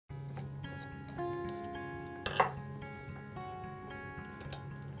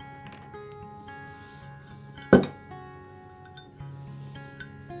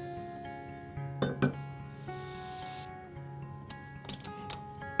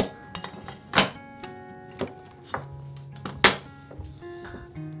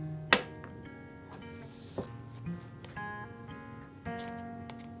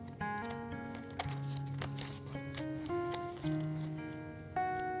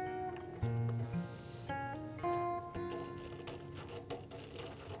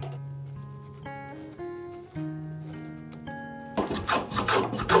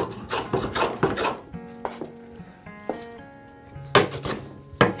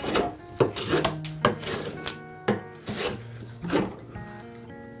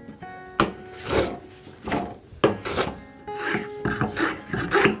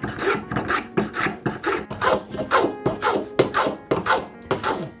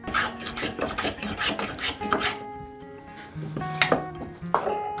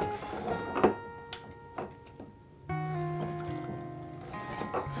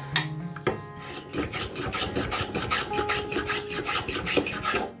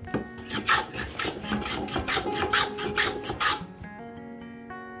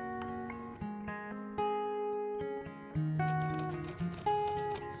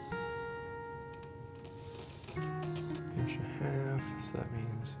So that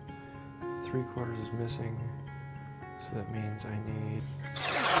means 3/4 is missing. So that means I need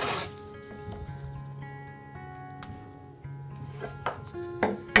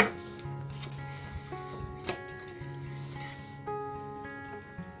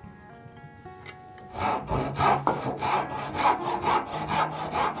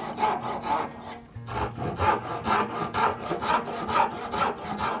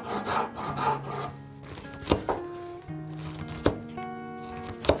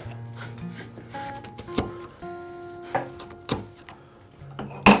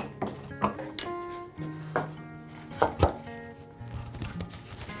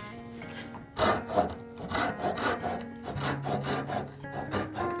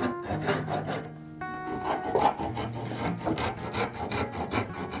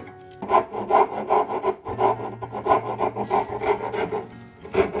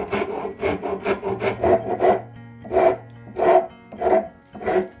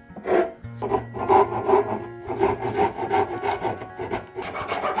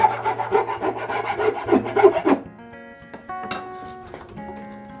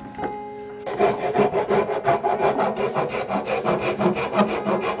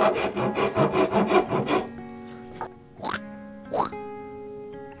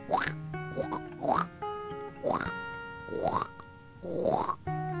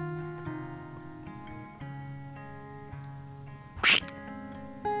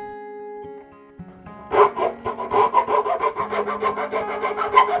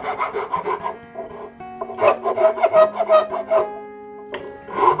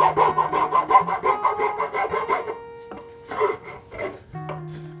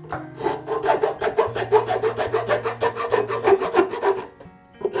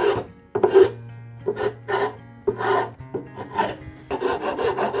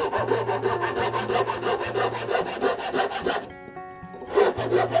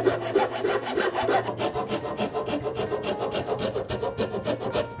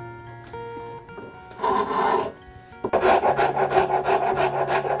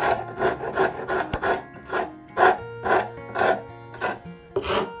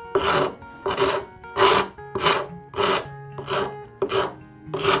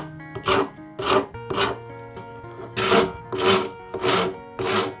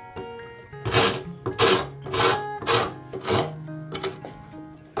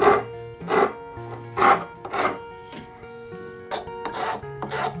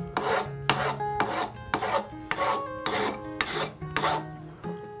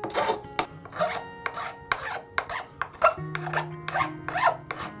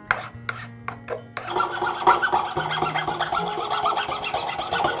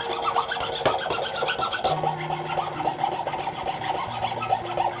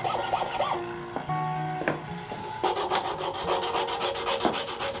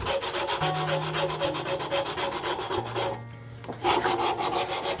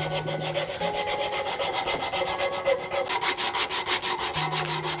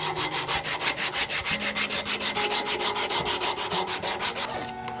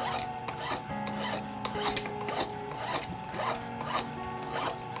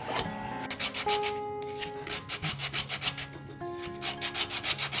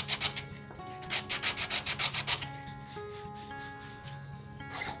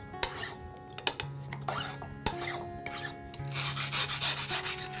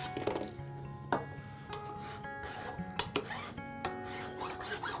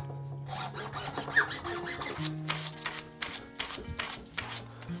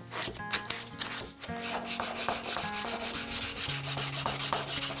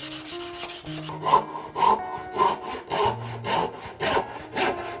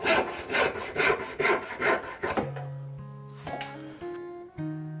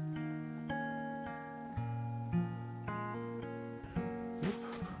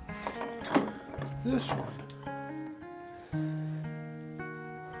this one.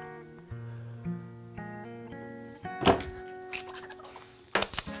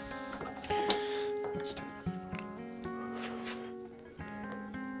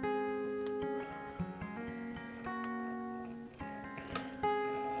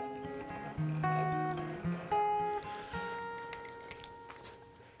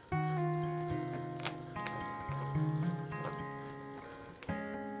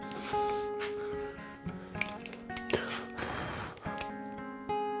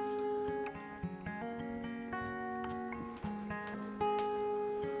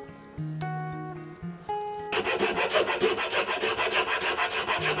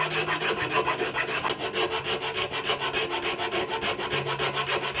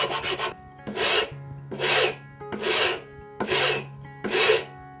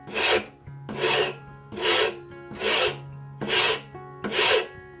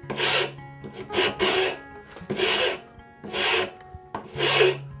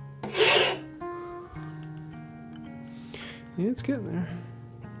 Yeah, it's getting there.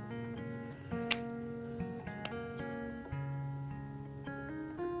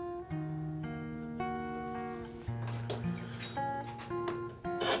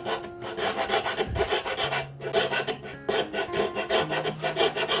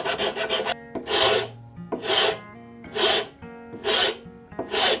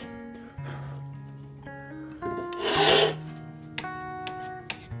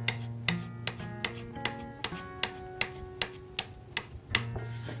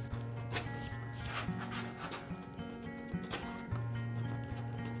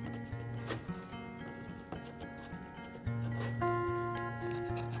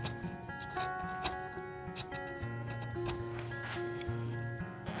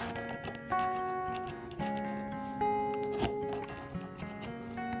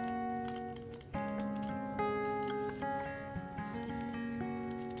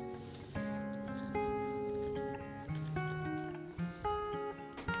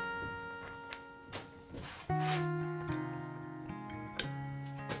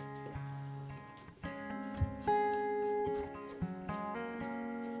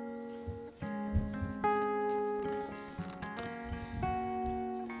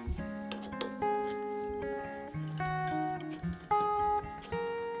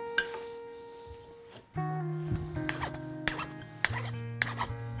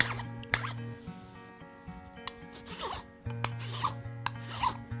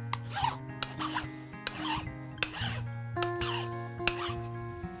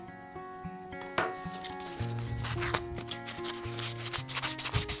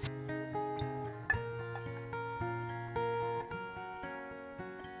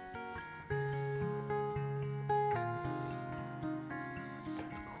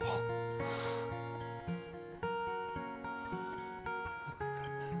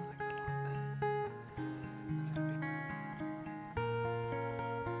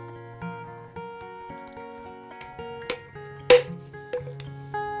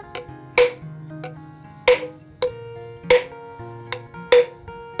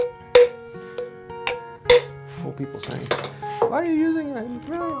 People saying, why are you using a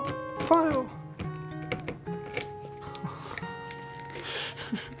file?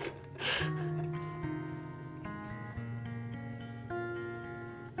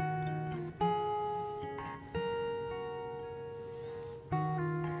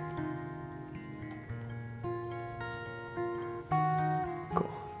 Cool.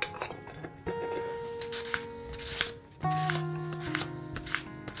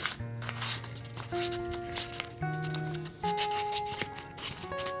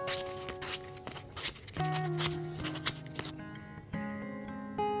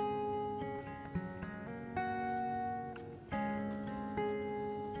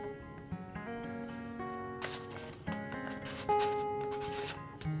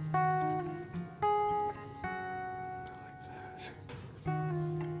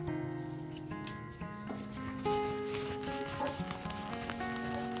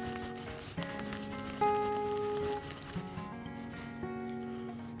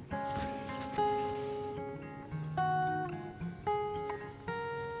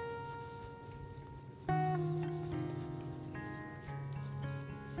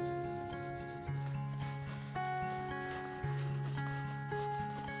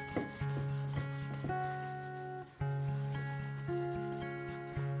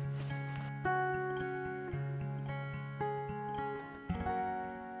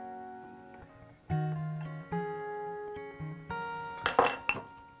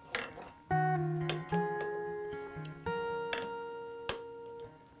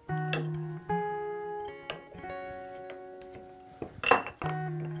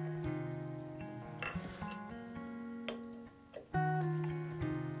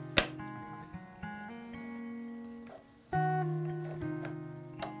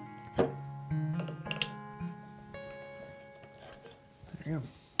 There you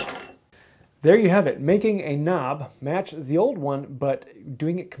go. There you have it, making a knob match the old one, but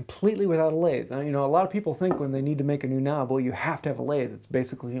doing it completely without a lathe. Now, you know, a lot of people think when they need to make a new knob, well, you have to have a lathe. It's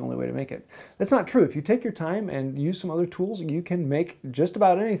basically the only way to make it. That's not true. If you take your time and use some other tools, you can make just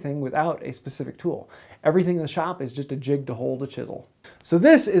about anything without a specific tool. Everything in the shop is just a jig to hold a chisel. So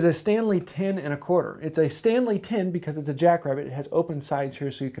this is a Stanley 10 1/4. It's a Stanley 10 because it's a jackrabbit. It has open sides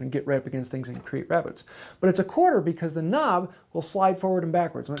here so you can get right up against things and create rabbits. But it's a 1/4 because the knob will slide forward and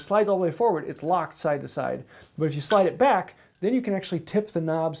backwards. When it slides all the way forward, it's locked side to side. But if you slide it back, then you can actually tip the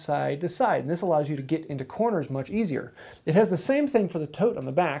knob side to side, and this allows you to get into corners much easier. It has the same thing for the tote on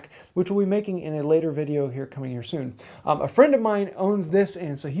the back, which we'll be making in a later video here coming here soon. A friend of mine owns this,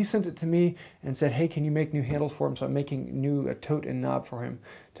 and so he sent it to me and said, hey, can you make new handles for him? So I'm making new tote and knob for him.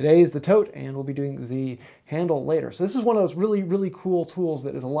 Today is the tote, and we'll be doing the handle later. So this is one of those really, really cool tools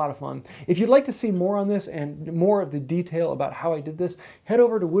that is a lot of fun. If you'd like to see more on this and more of the detail about how I did this, head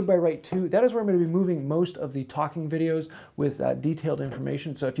over to Wood by Wright 2. That is where I'm going to be moving most of the talking videos with detailed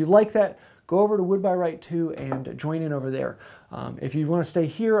information. So if you like that, go over to Wood by Wright 2 and join in over there. If you want to stay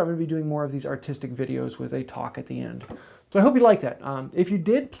here, I'm going to be doing more of these artistic videos with a talk at the end. So I hope you like that. If you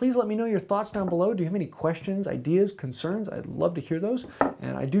did, please let me know your thoughts down below. Do you have any questions, ideas, concerns? I'd love to hear those.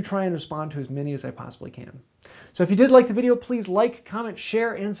 And I do try and respond to as many as I possibly can. So if you did like the video, please like, comment,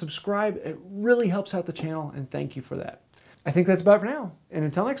 share, and subscribe. It really helps out the channel, and thank you for that. I think that's about it for now. And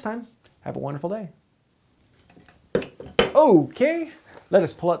until next time, have a wonderful day. Okay, let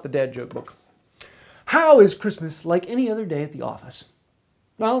us pull out the dad joke book. How is Christmas like any other day at the office?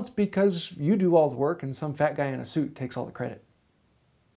 Well, it's because you do all the work and some fat guy in a suit takes all the credit.